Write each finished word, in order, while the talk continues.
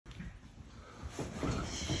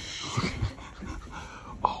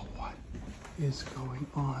is going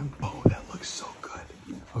on? Oh, that looks so good.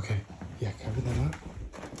 Okay, yeah, cover that up.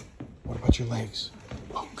 What about your legs?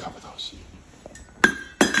 Oh, cover those.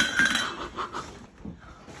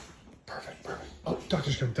 Perfect, perfect. Oh,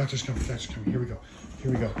 doctor's coming, doctor's coming, doctor's coming. Here we go,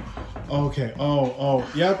 here we go. Okay, oh,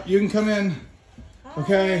 yep, you can come in.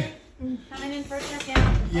 Okay. Coming in for a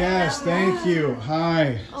second. Yes, thank you.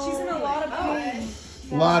 Hi. She's in a lot of pain.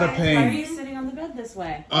 A lot of pain. Why are you sitting on the bed this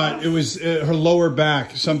way? It was her lower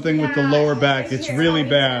back. Something with the lower back. It's really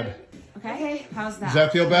bad. Okay. How's that? Does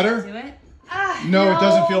that feel better? Do it. No, it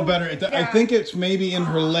doesn't feel better. I think it's maybe in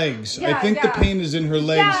her legs. I think the pain is in her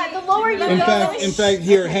legs. Yeah, the lower you In fact,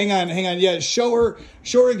 here, hang on. Yeah, show her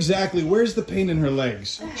exactly. Where's the pain in her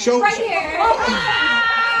legs? Show. Right here.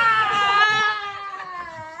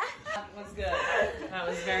 That was good. That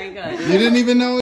was very good. You didn't even know.